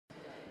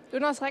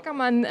Jonas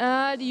Reckermann,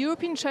 die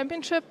European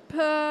Championship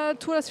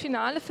Tour, das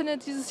Finale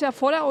findet dieses Jahr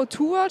vor der O2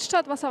 World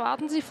statt. Was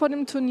erwarten Sie von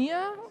dem Turnier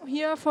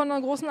hier von einer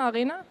großen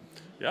Arena?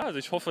 Ja, also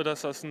ich hoffe,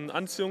 dass das ein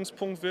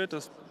Anziehungspunkt wird.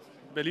 Das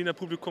Berliner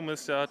Publikum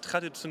ist ja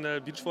traditionell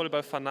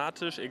Beachvolleyball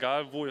fanatisch,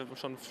 egal wo,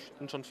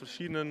 schon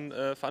verschiedenen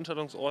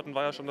Veranstaltungsorten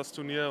war ja schon das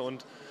Turnier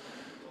und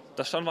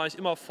das Stand war eigentlich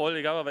immer voll,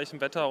 egal bei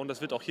welchem Wetter, und das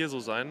wird auch hier so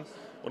sein.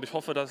 Und ich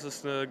hoffe, dass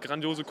es eine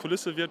grandiose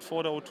Kulisse wird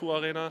vor der O2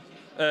 Arena,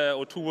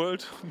 O2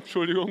 World,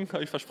 Entschuldigung,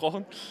 habe ich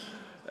versprochen.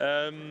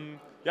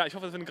 Ja, ich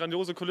hoffe, es wird eine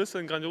grandiose Kulisse,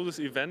 ein grandioses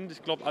Event.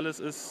 Ich glaube, alles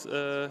ist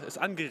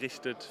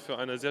angerichtet für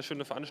eine sehr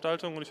schöne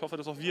Veranstaltung und ich hoffe,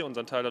 dass auch wir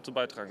unseren Teil dazu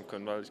beitragen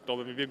können, weil ich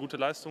glaube, wenn wir gute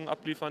Leistungen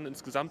abliefern,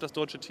 insgesamt das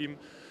deutsche Team,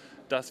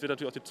 das wird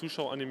natürlich auch die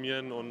Zuschauer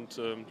animieren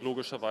und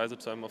logischerweise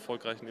zu einem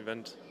erfolgreichen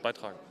Event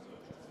beitragen.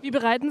 Wie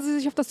bereiten Sie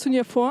sich auf das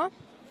Turnier vor?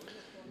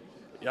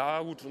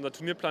 Ja gut, unser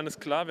Turnierplan ist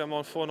klar, wir haben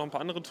auch vorher noch ein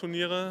paar andere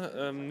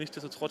Turniere.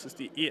 Nichtsdestotrotz ist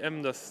die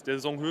EM der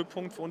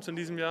Saisonhöhepunkt für uns in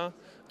diesem Jahr.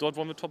 Dort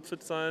wollen wir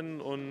topfit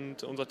sein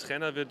und unser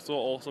Trainer wird so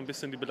auch so ein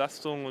bisschen die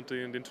Belastung und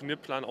den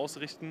Turnierplan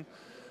ausrichten.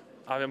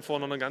 Aber wir haben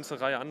vorher noch eine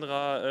ganze Reihe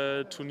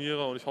anderer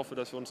Turniere und ich hoffe,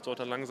 dass wir uns dort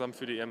dann langsam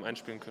für die EM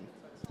einspielen können.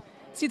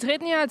 Sie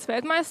treten hier als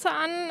Weltmeister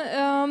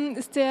an.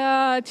 Ist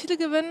der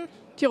Titelgewinn,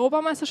 die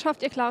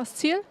Europameisterschaft, Ihr klares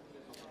Ziel?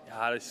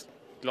 Ja, ich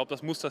glaube,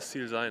 das muss das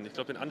Ziel sein. Ich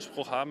glaube, den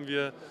Anspruch haben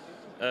wir.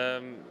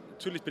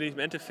 Natürlich bin ich im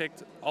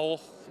Endeffekt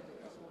auch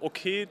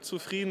okay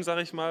zufrieden,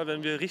 sage ich mal,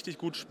 wenn wir richtig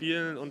gut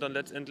spielen und dann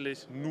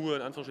letztendlich nur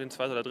in Anführungsstrichen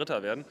Zweiter oder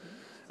Dritter werden.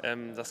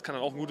 Das kann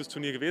dann auch ein gutes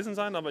Turnier gewesen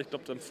sein, aber ich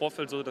glaube, im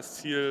Vorfeld sollte das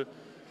Ziel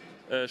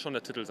schon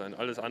der Titel sein.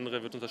 Alles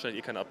andere wird uns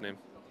wahrscheinlich keiner abnehmen.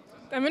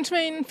 Dann wünschen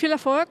wir Ihnen viel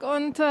Erfolg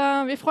und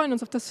wir freuen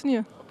uns auf das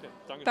Turnier. Okay,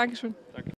 danke. Dankeschön. Danke.